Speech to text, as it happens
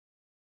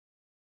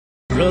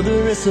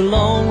Brother, it's a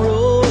long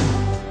road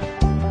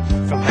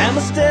from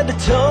Hammerstead to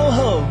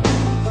Toho.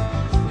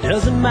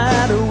 Doesn't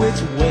matter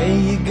which way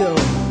you go,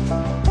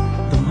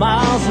 the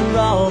miles are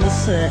all the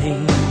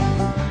same.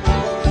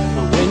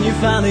 But when you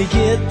finally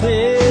get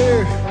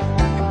there,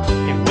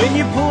 and when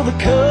you pull the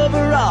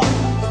cover off,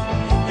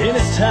 then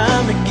it's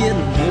time to get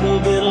a little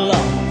bit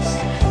lost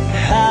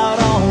out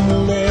on the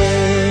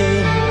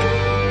lake.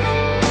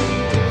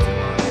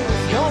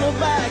 Gonna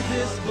back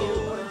this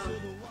boat into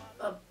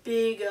the a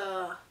big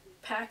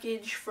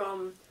package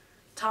from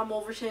Tom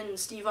Wolverton and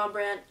Steve Von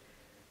Brandt,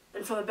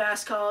 and from the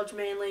Bass College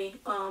mainly.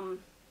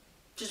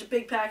 Just a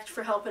big package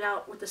for helping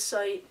out with the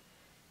site,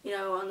 you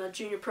know, on the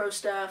junior pro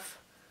staff.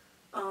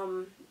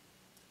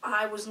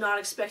 I was not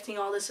expecting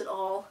all this at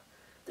all.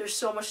 There's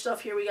so much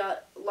stuff here. We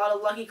got a lot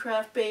of Lucky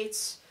Craft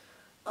baits,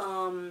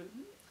 and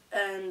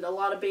a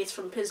lot of baits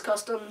from Pizz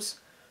Customs.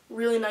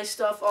 Really nice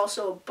stuff.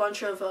 Also a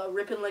bunch of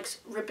Rippin'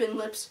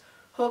 Lips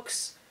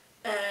hooks,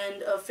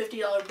 and a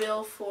 $50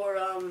 bill for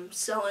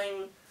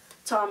selling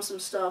Tom some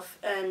stuff.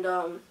 And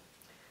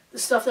the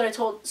stuff that I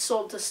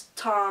sold to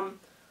Tom,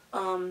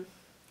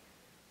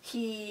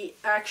 he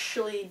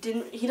actually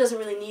he doesn't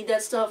really need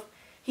that stuff.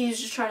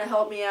 He's just trying to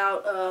help me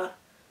out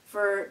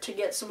to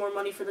get some more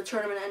money for the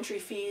tournament entry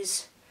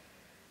fees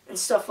and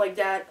stuff like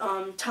that.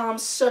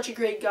 Tom's such a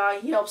great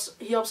guy. He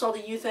helps all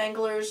the youth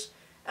anglers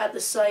at the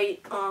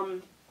site.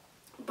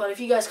 But if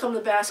you guys come to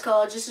Bass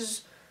College,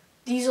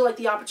 these are like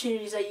the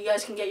opportunities that you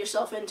guys can get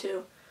yourself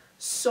into.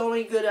 So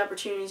many good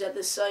opportunities at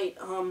this site.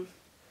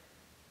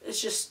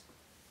 It's just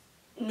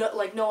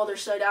like no other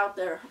site out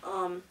there.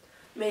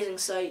 Amazing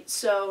site.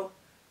 So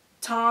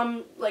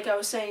Tom, like I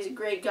was saying, he's a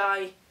great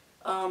guy.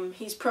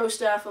 He's pro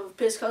staff of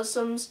Pizz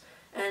Customs,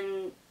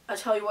 and I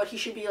tell you what, he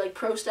should be like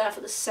pro staff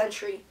of the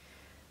century,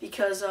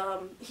 because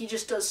he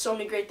just does so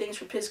many great things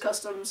for Pizz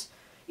Customs,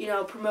 you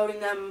know, promoting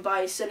them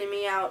by sending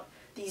me out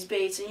these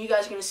baits. And you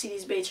guys are going to see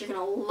these baits. You're going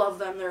to love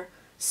them. They're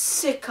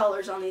sick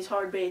colors on these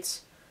hard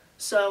baits.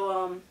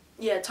 So,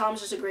 yeah,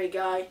 Tom's just a great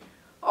guy.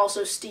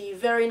 Also, Steve,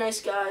 very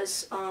nice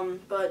guys,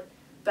 but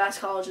Bass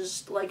College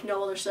is like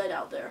no other site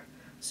out there.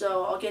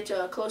 So I'll get you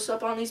a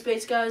close-up on these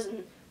baits, guys,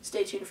 and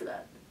stay tuned for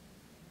that.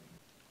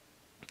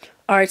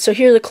 Alright, so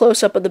here's a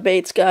close-up of the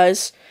baits,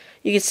 guys.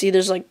 You can see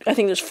there's I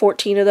think there's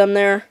 14 of them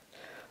there.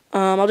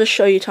 I'll just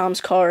show you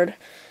Tom's card.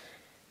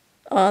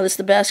 This is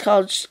the Bass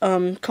College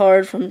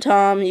card from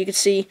Tom. You can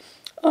see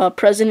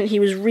president. He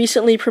was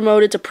recently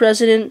promoted to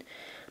president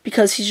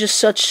because he's just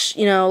such,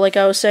 you know, like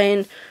I was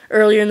saying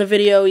earlier in the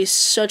video, he's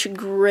such a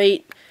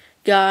great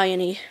guy,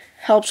 and he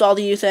helps all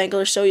the youth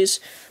anglers, so he's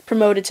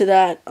promoted to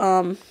that.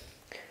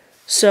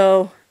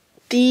 So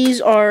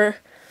these are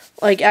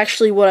like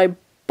actually what I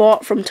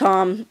bought from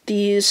Tom.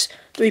 These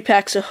 3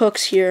 packs of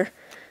hooks here.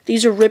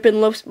 These are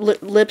Rippin'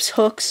 Lips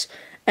hooks,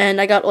 and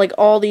I got like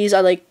all these.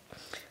 I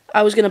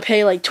was gonna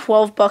pay like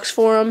 $12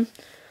 for them,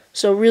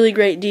 so really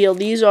great deal.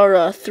 These are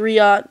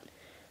 3/0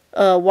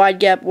 wide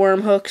gap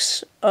worm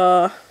hooks.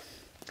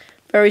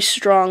 Very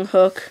strong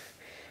hook.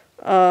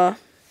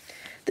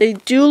 They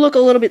do look a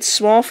little bit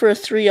small for a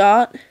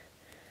 3/0.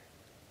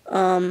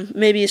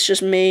 Maybe it's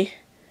just me,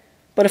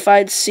 but if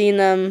I'd seen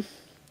them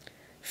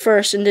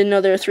first and didn't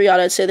know they were 3/0,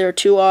 I'd say they were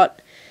 2/0.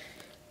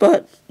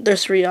 But they're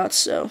 3/0,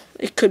 so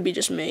it could be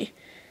just me.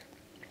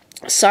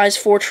 Size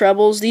 4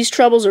 trebles. These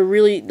trebles are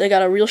they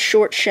got a real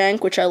short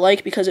shank, which I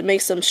like because it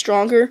makes them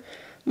stronger,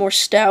 more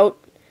stout,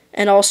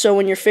 and also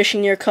when you're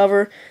fishing near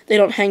cover, they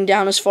don't hang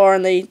down as far,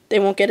 and they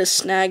won't get as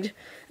snagged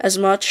as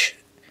much.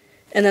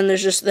 And then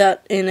there's just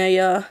that in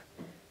a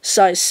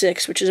size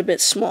 6, which is a bit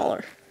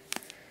smaller.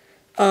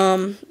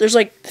 There's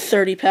like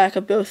 30 pack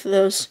of both of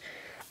those.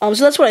 So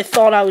that's what I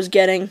thought I was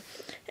getting.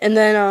 And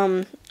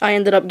then I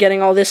ended up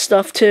getting all this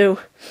stuff too.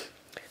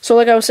 So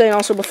like I was saying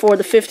also before,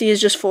 the 50 is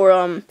just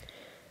for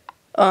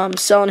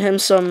selling him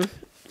some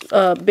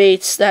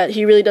baits that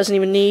he really doesn't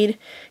even need.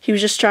 He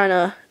was just trying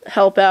to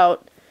help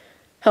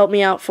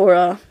me out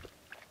for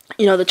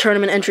you know, the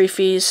tournament entry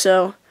fees.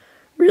 So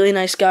really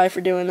nice guy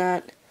for doing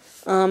that.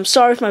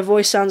 Sorry if my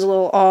voice sounds a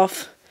little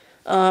off.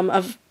 I'm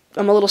a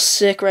little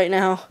sick right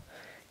now,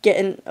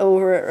 getting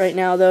over it right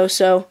now though,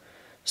 so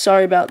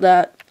sorry about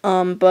that.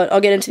 But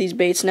I'll get into these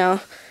baits now.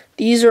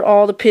 These are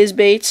all the Pizz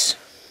baits.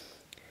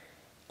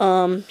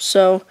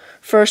 So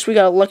first we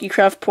got a Lucky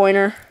Craft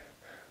pointer.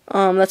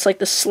 That's like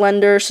the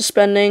slender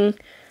suspending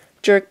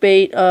jerk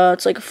bait.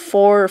 It's like a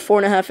 4 or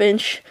 4.5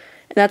 inch,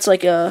 and that's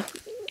like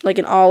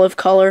an olive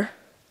color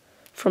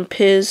from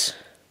Pizz.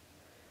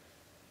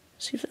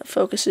 See if that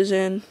focuses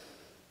in.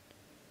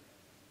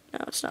 No,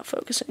 it's not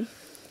focusing.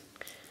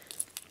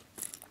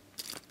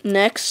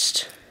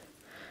 Next,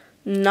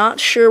 not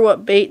sure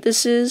what bait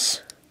this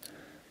is,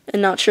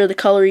 and not sure the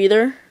color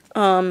either.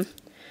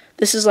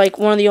 This is like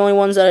one of the only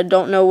ones that I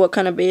don't know what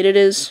kind of bait it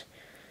is.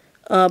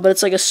 But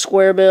it's like a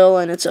square bill,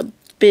 and it's on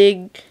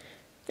the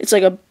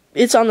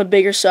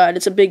bigger side.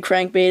 It's a big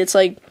crankbait. It's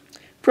like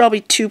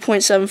probably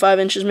 2.75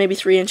 inches, maybe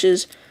 3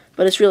 inches,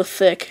 but it's real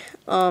thick.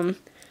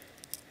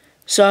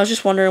 So I was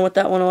just wondering what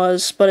that one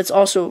was, but it's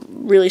also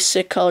really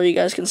sick color. You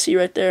guys can see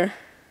right there.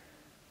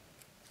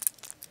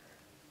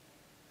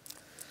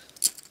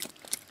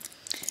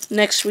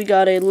 Next we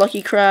got a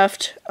Lucky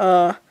Craft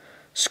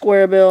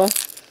square bill.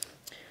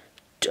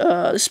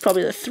 This is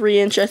probably the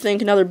 3-inch, I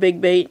think. Another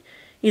big bait,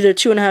 either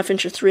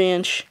 2.5-inch or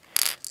 3-inch.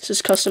 This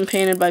is custom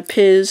painted by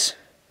Pizz.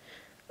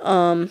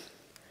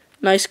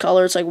 Nice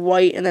color. It's like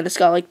white, and then it's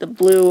got like the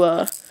blue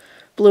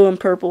and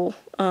purple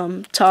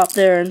top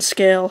there and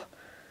scale.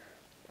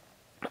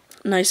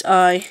 Nice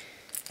eye.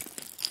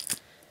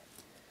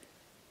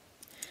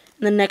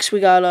 And then next we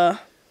got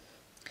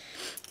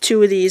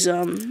 2 of these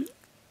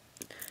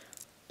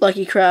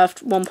Lucky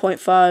Craft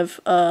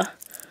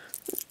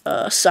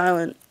 1.5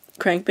 silent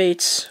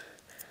crankbaits.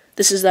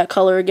 This is that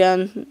color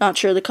again. Not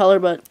sure the color,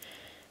 but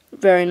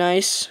very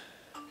nice.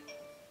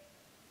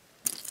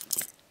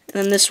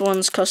 And then this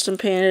one's custom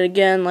painted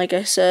again, like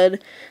I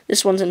said.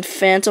 This one's in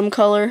Phantom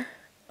color.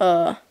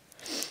 Oh,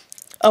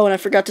 and I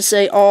forgot to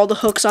say, all the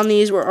hooks on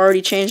these were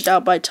already changed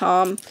out by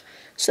Tom.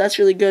 So that's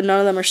really good. None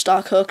of them are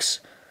stock hooks.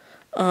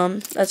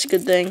 That's a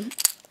good thing.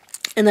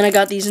 And then I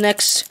got these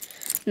next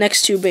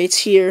 2 baits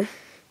here.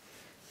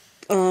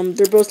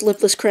 They're both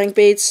lipless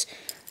crankbaits.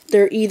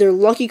 They're either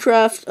Lucky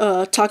Craft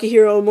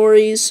Takahiro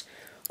Omori's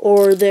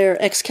or they're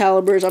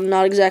Excaliburs. I'm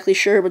not exactly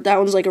sure, but that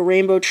one's like a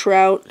rainbow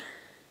trout.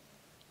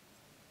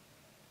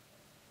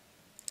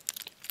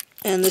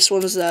 And this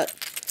one is that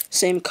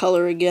same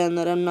color again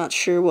that I'm not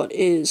sure what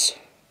is.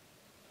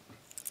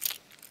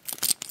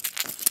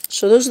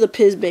 So those are the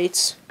Pizz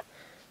baits.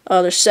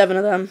 There's 7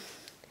 of them.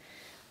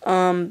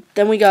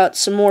 Then we got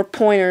some more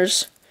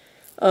pointers.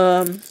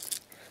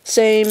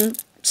 Same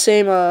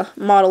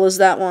model as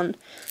that one,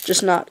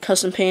 just not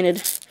custom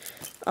painted.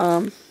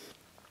 You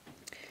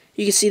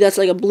can see that's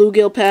like a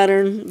bluegill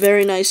pattern.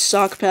 Very nice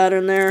sock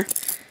pattern there.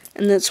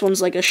 And this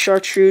one's like a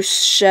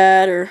chartreuse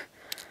shad, or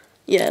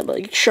yeah,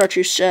 like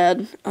chartreuse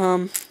shad.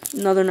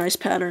 Another nice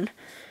pattern.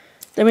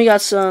 Then we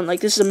got some, like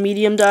this is a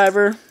medium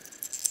diver.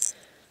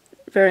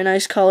 Very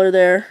nice color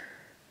there.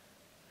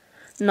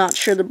 Not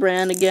sure the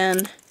brand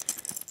again.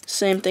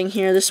 Same thing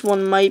here. This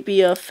one might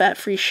be a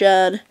fat-free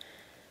shad,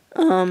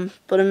 but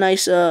a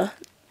nice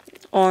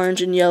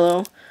orange and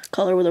yellow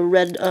color with a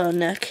red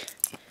neck.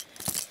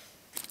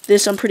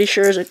 This I'm pretty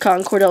sure is a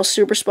Cotton Cordell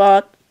Super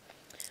Spot.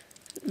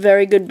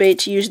 Very good bait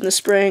to use in the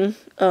spring.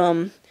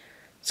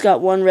 It's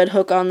got 1 red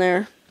hook on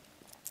there,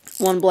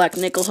 1 black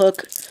nickel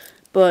hook,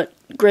 but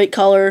great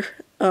color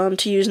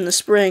to use in the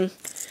spring.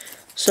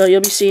 So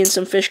you'll be seeing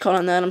some fish caught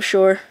on that, I'm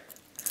sure.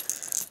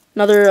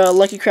 Another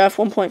Lucky Craft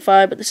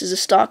 1.5, but this is a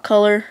stock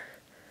color.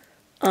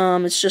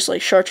 It's just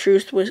like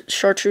chartreuse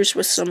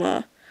with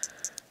some,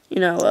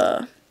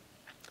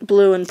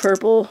 blue and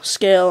purple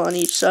scale on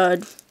each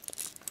side.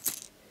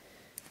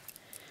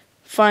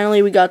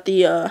 Finally, we got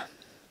the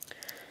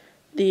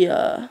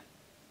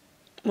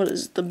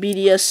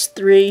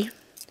BDS3.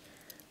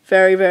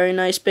 Very, very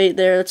nice bait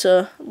there. That's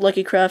a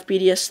Lucky Craft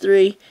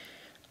BDS3.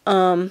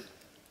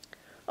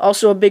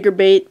 Also a bigger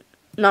bait,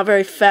 not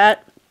very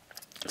fat.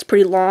 It's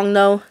pretty long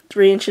though,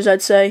 3 inches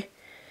I'd say.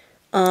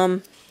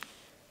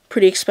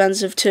 Pretty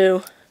expensive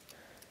too.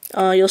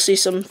 You'll see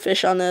some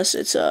fish on this.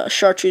 It's a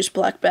chartreuse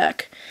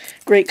blackback.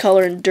 Great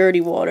color in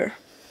dirty water.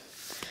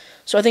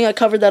 So I think I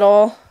covered that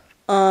all.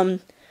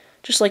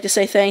 Just like to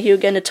say thank you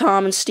again to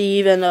Tom and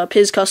Steve and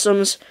Pizz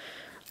Customs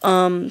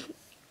for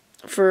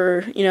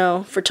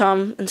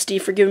Tom and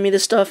Steve for giving me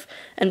this stuff,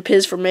 and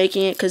Pizz for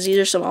making it, because these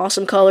are some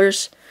awesome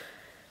colors.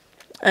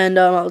 And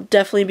I'll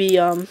definitely be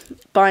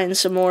buying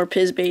some more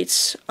Pizz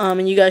baits.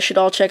 And you guys should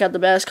all check out the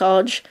Bass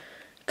College,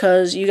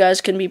 because you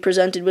guys can be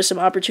presented with some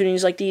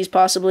opportunities like these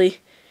possibly.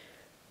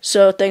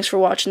 So thanks for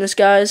watching this,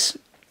 guys.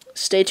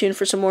 Stay tuned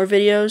for some more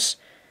videos,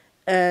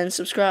 and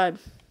subscribe.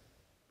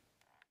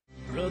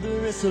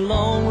 Brother, it's a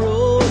long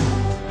road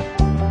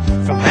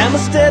from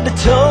Hammerstead to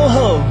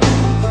Toho.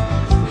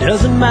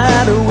 Doesn't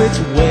matter which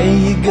way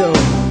you go,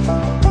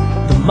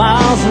 the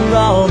miles are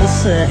all the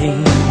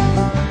same.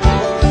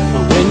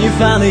 But when you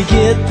finally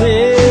get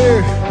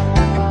there,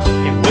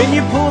 and when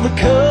you pull the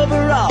cover